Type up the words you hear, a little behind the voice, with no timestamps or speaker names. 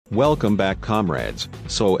Welcome back, comrades.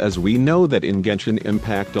 So as we know that in Genshin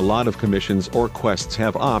Impact a lot of commissions or quests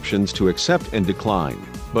have options to accept and decline,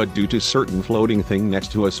 but due to certain floating thing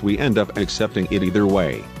next to us we end up accepting it either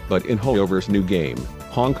way. But in HOYOVERSE new game,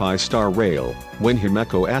 Honkai Star Rail, when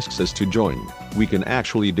Himeko asks us to join, we can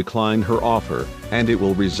actually decline her offer, and it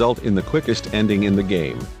will result in the quickest ending in the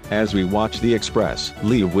game, as we watch the express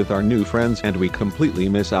leave with our new friends and we completely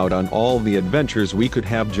miss out on all the adventures we could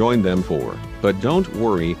have joined them for. But don't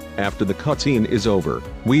worry, after the cutscene is over,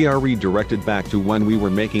 we are redirected back to when we were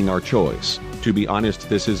making our choice. To be honest,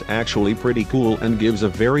 this is actually pretty cool and gives a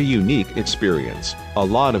very unique experience. A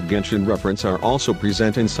lot of Genshin reference are also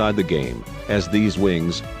present inside the game, as these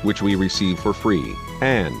wings, which we receive for free,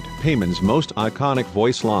 and Payman's most iconic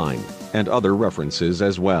voice line, and other references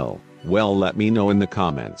as well. Well, let me know in the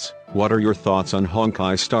comments, what are your thoughts on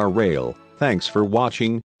Honkai Star Rail? Thanks for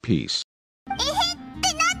watching, peace.